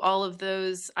through all of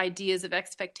those ideas of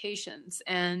expectations,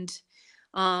 and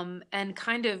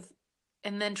kind of,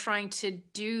 and then trying to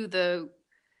do the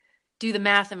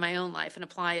math in my own life and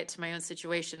apply it to my own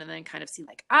situation, and then kind of see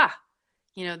like,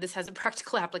 this has a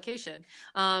practical application.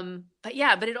 But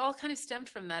it all kind of stemmed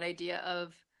from that idea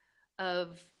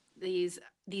of these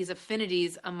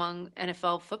affinities among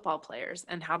NFL football players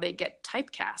and how they get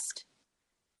typecast.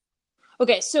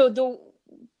 Okay, so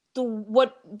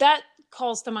what that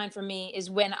calls to mind for me is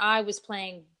when I was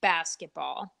playing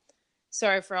basketball.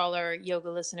 Sorry for all our yoga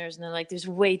listeners, and they're like, there's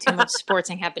way too much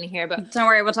sportsing happening here, but don't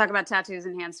worry, we'll talk about tattoos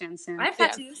and handstands soon. I have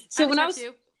tattoos. So when I was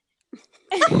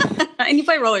and you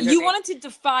play roller derby. You wanted to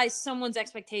defy someone's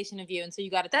expectation of you, and so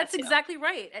you got a tattoo. That's exactly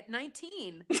right. At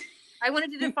 19, I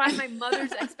wanted to defy my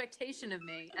mother's expectation of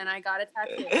me, and I got a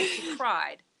tattoo.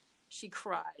 She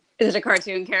cried. Is it a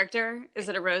cartoon character? Is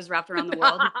it a rose wrapped around the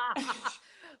world?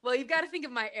 Well, you've got to think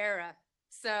of my era.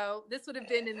 So this would have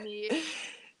been in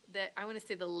I want to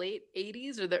say the late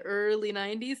 80s or the early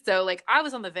 90s. So like I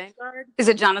was on the vanguard. Is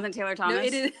it Jonathan Taylor Thomas? No,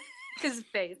 it is his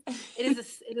face.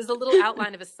 It is a little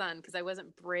outline of a sun because I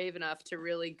wasn't brave enough to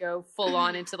really go full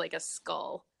on into like a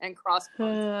skull and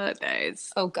crossbones.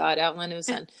 Nice. Oh God, outline of a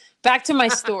sun. Back to my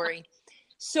story.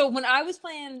 So when I was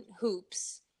playing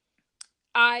hoops,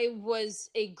 I was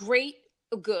a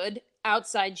good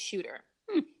outside shooter.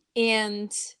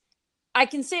 And I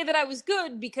can say that I was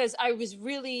good because I was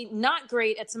really not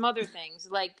great at some other things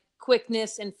like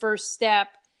quickness and first step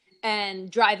and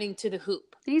driving to the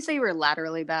hoop. Did you say you were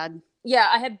laterally bad? Yeah,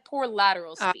 I had poor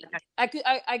lateral speed. Okay.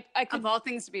 I could Of all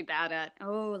things to be bad at.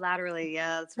 Oh, laterally,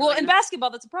 yeah. That's well, really in basketball,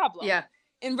 that's a problem. yeah.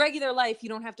 In regular life, you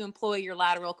don't have to employ your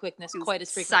lateral quickness quite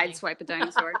as frequently. Sideswipe a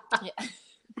dinosaur.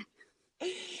 Yeah.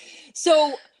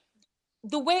 So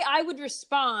the way I would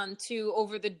respond to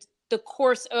over the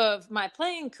course of my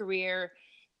playing career,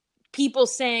 people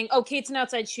saying, "Oh, Kate's an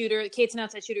outside shooter. Kate's an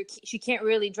outside shooter. She can't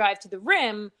really drive to the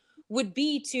rim," would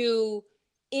be to,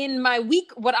 in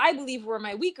what I believe were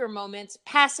my weaker moments,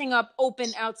 passing up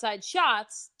open outside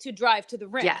shots to drive to the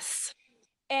rim. Yes.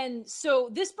 And so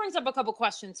this brings up a couple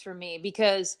questions for me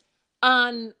because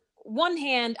on one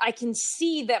hand, I can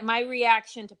see that my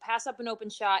reaction to pass up an open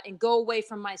shot and go away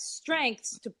from my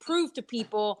strengths to prove to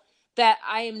people that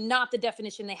I am not the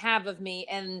definition they have of me,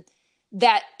 and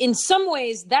that in some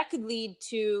ways that could lead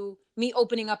to me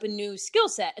opening up a new skill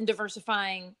set and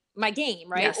diversifying my game,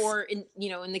 right? Yes. Or in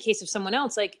the case of someone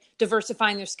else, like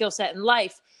diversifying their skill set in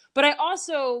life. But I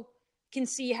also can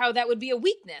see how that would be a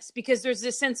weakness because there's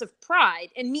this sense of pride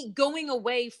and me going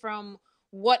away from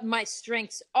what my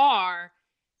strengths are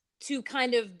to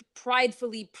kind of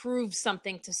pridefully prove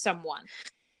something to someone.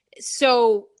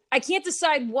 So I can't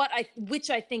decide which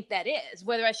I think that is,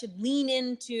 whether I should lean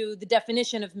into the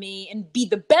definition of me and be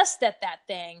the best at that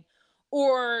thing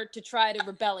or to try to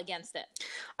rebel against it.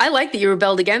 I like that you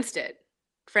rebelled against it,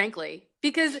 frankly,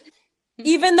 because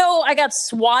even though I got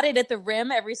swatted at the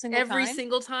rim every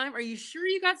single time. Are you sure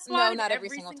you got swatted? No, not every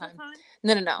single time.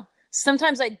 No.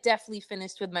 Sometimes I definitely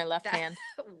finished with my left hand.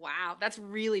 Wow, that's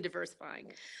really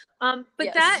diversifying.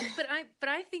 Yes. But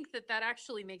I think that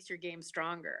actually makes your game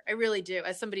stronger. I really do.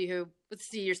 As somebody who, let's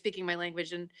see, you're speaking my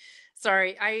language, and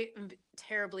sorry, I am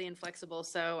terribly inflexible,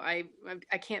 so I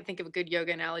can't think of a good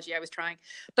yoga analogy. I was trying,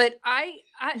 but I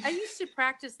used to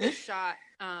practice this shot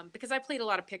because I played a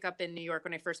lot of pickup in New York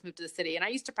when I first moved to the city, and I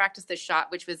used to practice this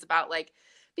shot, which was about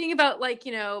being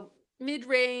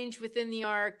mid-range within the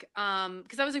arc,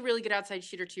 because I was a really good outside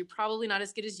shooter too. Probably not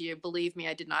as good as you. Believe me,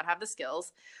 I did not have the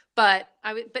skills, but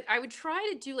I would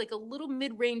try to do like a little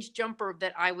mid-range jumper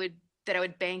that I would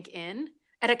bank in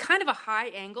at a kind of a high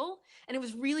angle, and it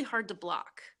was really hard to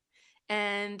block.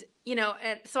 And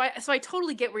so I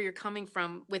totally get where you're coming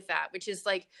from with that, which is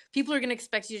like people are going to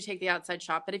expect you to take the outside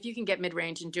shot, but if you can get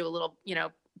mid-range and do a little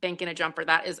bank in a jumper,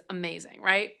 that is amazing,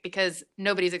 right? Because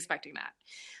nobody's expecting that.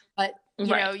 But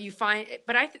you find,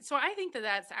 but I think that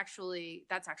that's actually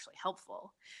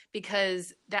helpful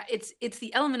because that it's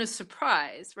the element of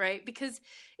surprise, right? Because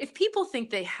if people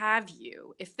think they have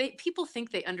you, people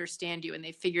think they understand you and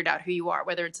they figured out who you are,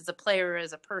 whether it's as a player or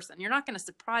as a person, you're not going to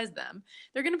surprise them.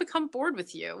 They're going to become bored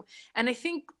with you. And I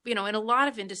think, in a lot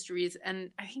of industries, and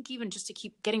I think even just to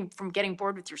keep getting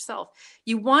bored with yourself,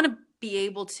 you want to be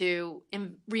able to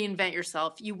reinvent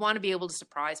yourself. You want to be able to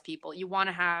surprise people. You want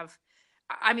to have,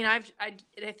 I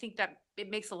think that it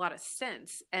makes a lot of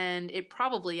sense, and it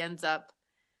probably ends up,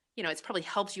 it's probably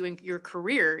helps you in your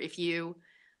career if you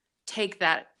take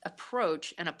that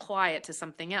approach and apply it to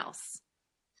something else.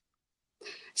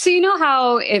 So you know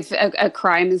how if a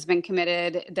crime has been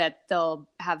committed that they'll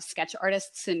have sketch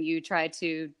artists and you try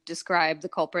to describe the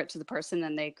culprit to the person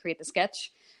and they create the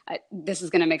sketch? This is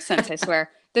going to make sense, I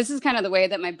swear. This is kind of the way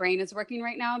that my brain is working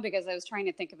right now because I was trying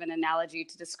to think of an analogy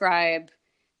to describe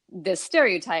this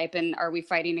stereotype, and are we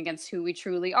fighting against who we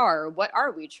truly are? What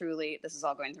are we truly? This is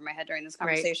all going through my head during this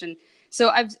conversation. Right. So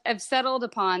I've settled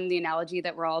upon the analogy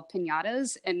that we're all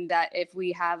piñatas, and that if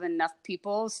we have enough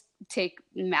people take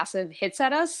massive hits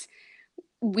at us,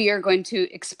 we are going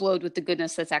to explode with the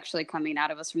goodness that's actually coming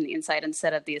out of us from the inside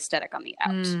instead of the aesthetic on the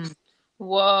out.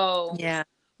 Whoa. Yeah.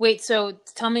 Wait, so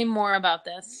tell me more about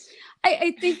this.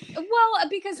 I think,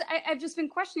 because I've just been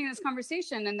questioning this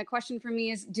conversation, and the question for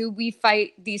me is, do we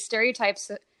fight these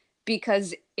stereotypes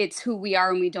because it's who we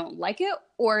are and we don't like it?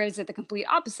 Or is it the complete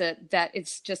opposite, that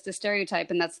it's just a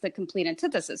stereotype and that's the complete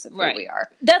antithesis of who we are?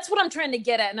 That's what I'm trying to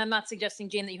get at, and I'm not suggesting,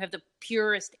 Jane, that you have the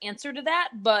purest answer to that,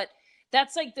 but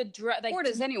that's like or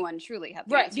does anyone truly have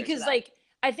the answer because to that?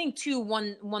 I think too,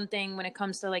 one thing when it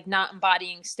comes to not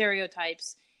embodying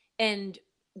stereotypes, and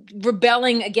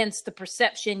rebelling against the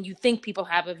perception you think people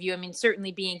have of you. I mean,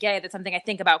 certainly being gay, that's something I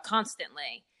think about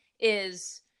constantly,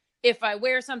 is if I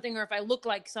wear something or if I look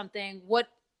like something, what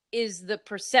is the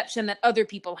perception that other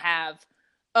people have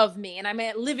of me? And I'm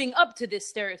living up to this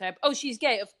stereotype. Oh, she's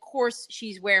gay. Of course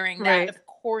she's wearing that. Right. Of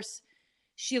course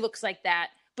she looks like that.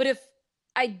 But if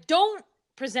I don't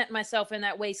present myself in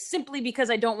that way simply because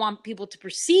I don't want people to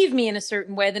perceive me in a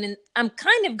certain way, then I'm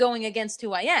kind of going against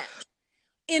who I am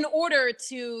in order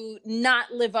to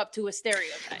not live up to a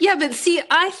stereotype. Yeah, but see,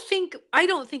 I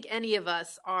don't think any of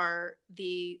us are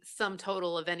the sum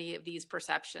total of any of these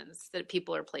perceptions that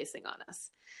people are placing on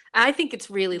us. I think it's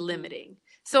really limiting.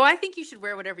 So I think you should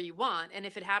wear whatever you want. And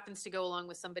if it happens to go along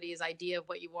with somebody's idea of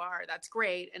what you are, that's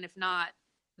great. And if not,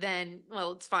 then,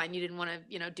 well, it's fine. You didn't want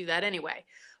to, do that anyway.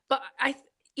 But and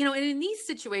in these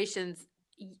situations,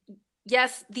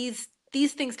 yes, these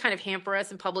things kind of hamper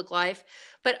us in public life,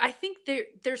 but I think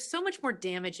they're so much more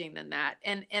damaging than that.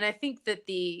 And I think that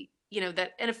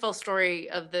that NFL story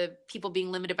of the people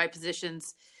being limited by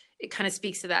positions, it kind of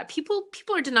speaks to that. People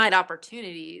are denied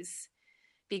opportunities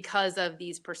because of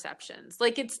these perceptions.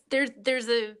 Like it's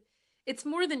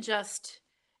more than just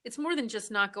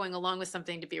not going along with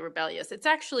something to be rebellious. It's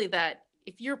actually that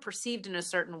if you're perceived in a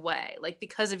certain way, like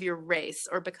because of your race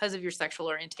or because of your sexual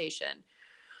orientation,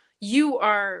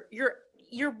 you're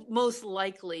most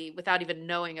likely, without even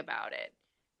knowing about it,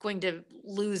 going to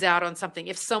lose out on something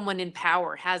if someone in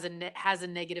power has a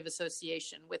negative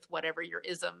association with whatever your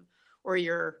ism or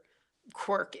your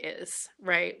quirk is,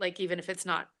 right? Like even if it's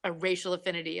not a racial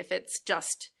affinity, if it's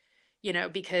just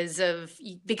because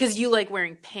you like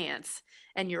wearing pants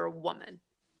and you're a woman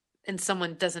and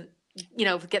someone doesn't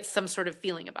get some sort of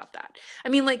feeling about that. I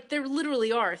mean, like there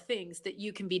literally are things that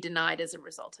you can be denied as a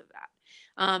result of that.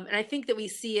 And I think that we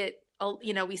see it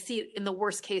in the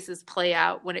worst cases play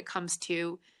out when it comes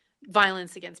to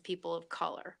violence against people of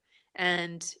color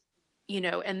and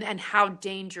how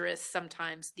dangerous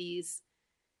sometimes these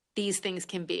things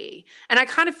can be. And I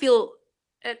kind of feel,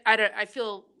 I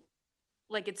feel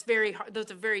like it's very hard.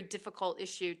 That's a very difficult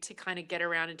issue to kind of get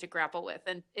around and to grapple with.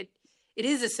 And it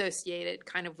is associated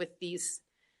kind of with these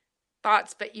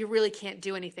thoughts, but you really can't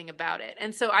do anything about it.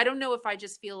 And so I don't know if I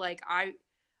just feel like I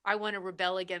want to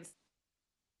rebel against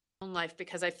my own life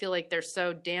because I feel like they're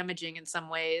so damaging in some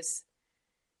ways,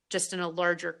 just in a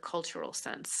larger cultural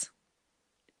sense.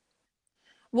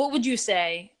 What would you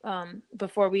say,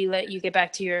 before we let you get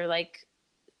back to your like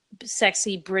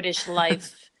sexy British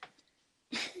life,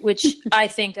 which I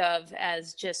think of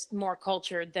as just more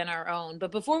cultured than our own.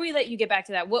 But before we let you get back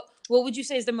to that, what would you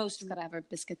say is the most? Gotta have her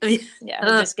biscuits. Yeah,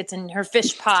 her biscuits and her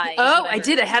fish pie. Oh, I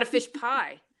did. I had a fish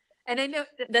pie, and I know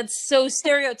that's so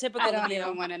stereotypical. I don't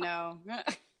even want to know.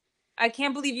 I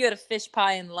can't believe you had a fish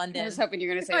pie in London. I was hoping you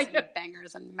were going to say some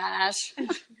bangers and mash.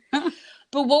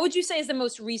 But what would you say is the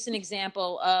most recent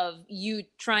example of you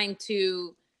trying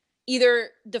to either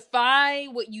defy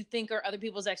what you think are other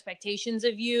people's expectations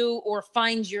of you or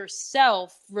find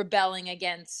yourself rebelling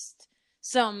against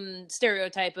some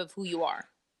stereotype of who you are?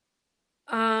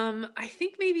 I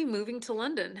think maybe moving to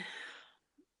London.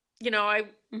 I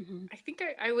think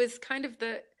I was kind of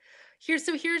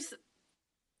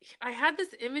I had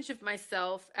this image of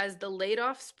myself as the laid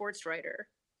off sports writer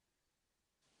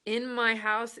in my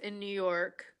house in New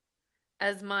York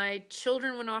as my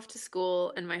children went off to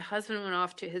school and my husband went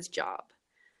off to his job.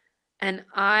 And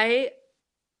I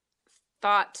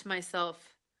thought to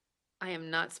myself, I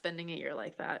am not spending a year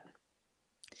like that.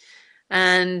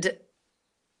 And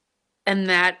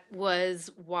that was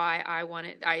why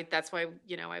that's why,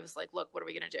 I was like, look, what are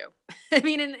we going to do? I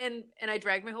mean, and I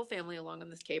dragged my whole family along on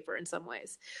this caper in some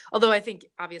ways. Although I think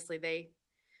obviously they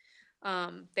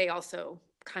also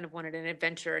kind of wanted an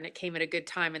adventure and it came at a good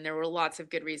time and there were lots of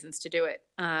good reasons to do it.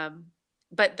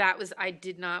 But I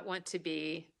did not want to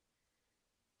be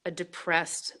a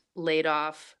depressed, laid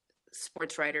off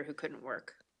sports writer who couldn't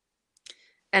work.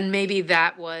 And maybe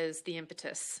that was the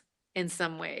impetus in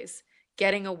some ways,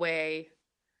 getting away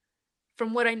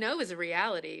from what I know is a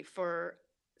reality for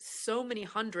so many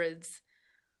hundreds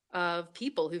of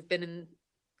people who've been in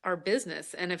our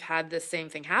business and have had this same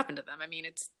thing happen to them. I mean,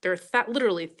 there are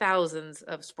literally thousands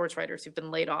of sports writers who've been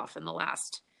laid off in the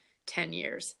last 10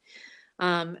 years.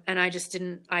 And I just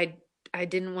didn't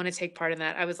want to take part in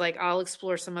that. I was like, I'll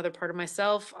explore some other part of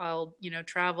myself. I'll,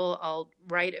 travel, I'll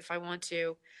write if I want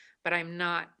to, but I'm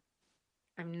not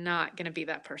going to be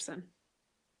that person.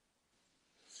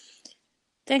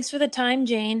 Thanks for the time,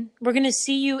 Jane. We're going to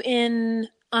see you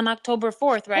on October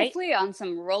 4th, right? Hopefully on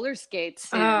some roller skates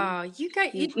soon. Oh, you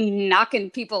guys,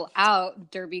 knocking people out,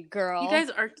 Derby girl. You guys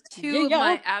are two of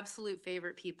my absolute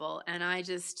favorite people, and I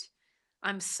just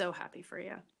I'm so happy for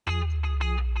you.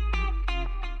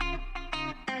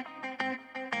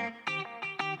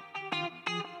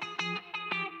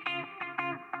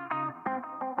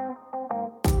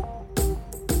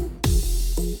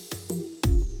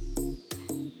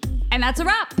 And that's a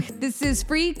wrap. This is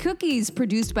Free Cookies,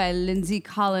 produced by Lindsay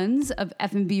Collins of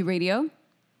F&B Radio.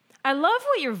 I love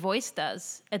what your voice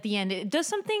does at the end. It does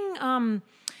something,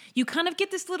 you kind of get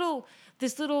this little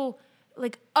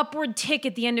like upward tick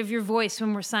at the end of your voice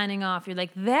when we're signing off. You're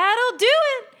like, that'll do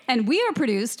it. And we are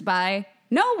produced by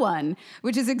no one,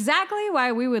 which is exactly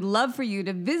why we would love for you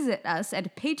to visit us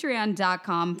at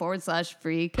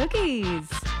patreon.com/free cookies.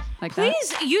 Like Please,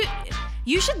 that?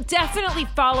 you should definitely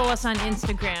follow us on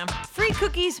Instagram, Free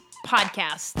Cookies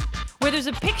Podcast, where there's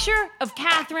a picture of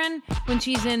Catherine when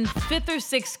she's in 5th or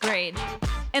 6th grade.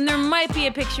 And there might be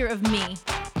a picture of me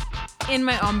in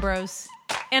my Umbros.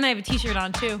 And I have a t-shirt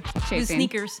on too. Chafing. The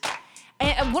sneakers.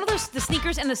 And one of those, the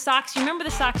sneakers and the socks. You remember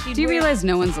the socks you'd Do you wear? realize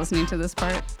no one's listening to this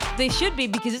part? They should be,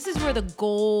 because this is where the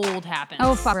gold happens.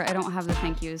 Oh, fuck. I don't have the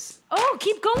thank yous. Oh,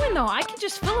 keep going though. I can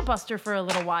just filibuster for a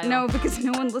little while. No, because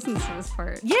no one listens to this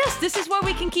part. Yes, this is why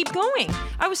we can keep going.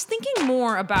 I was thinking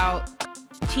more about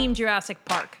Team Jurassic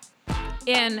Park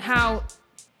and how,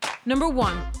 number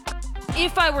one,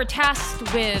 if I were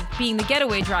tasked with being the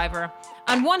getaway driver,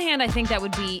 on one hand, I think that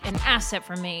would be an asset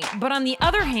for me. But on the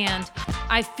other hand,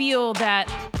 I feel that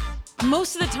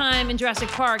most of the time in Jurassic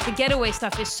Park, the getaway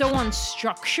stuff is so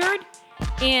unstructured,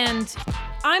 and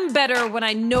I'm better when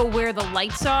I know where the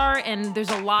lights are and there's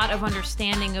a lot of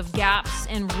understanding of gaps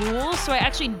and rules. So I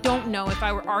actually don't know, if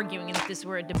I were arguing and if this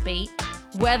were a debate,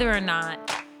 whether or not.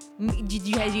 Do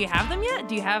you have them yet?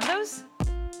 Do you have those?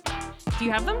 Do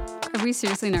you have them? Are we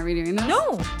seriously not redoing this?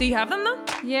 No. Do you have them though?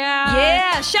 Yeah.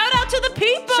 Yeah. Shout out to the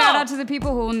people. Shout out to the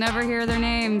people who will never hear their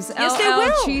names. Yes, they LL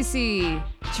will. Cheesy,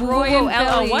 Troy Whoa, and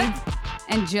LL Philly, what?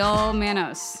 and Jill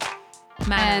Manos. And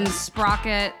Manos.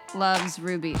 Sprocket loves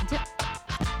Ruby.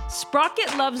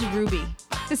 Sprocket loves Ruby.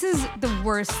 This is the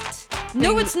worst.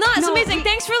 No, thing. it's not. It's No, amazing.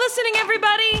 Thanks for listening,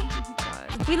 everybody.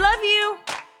 God. We love you.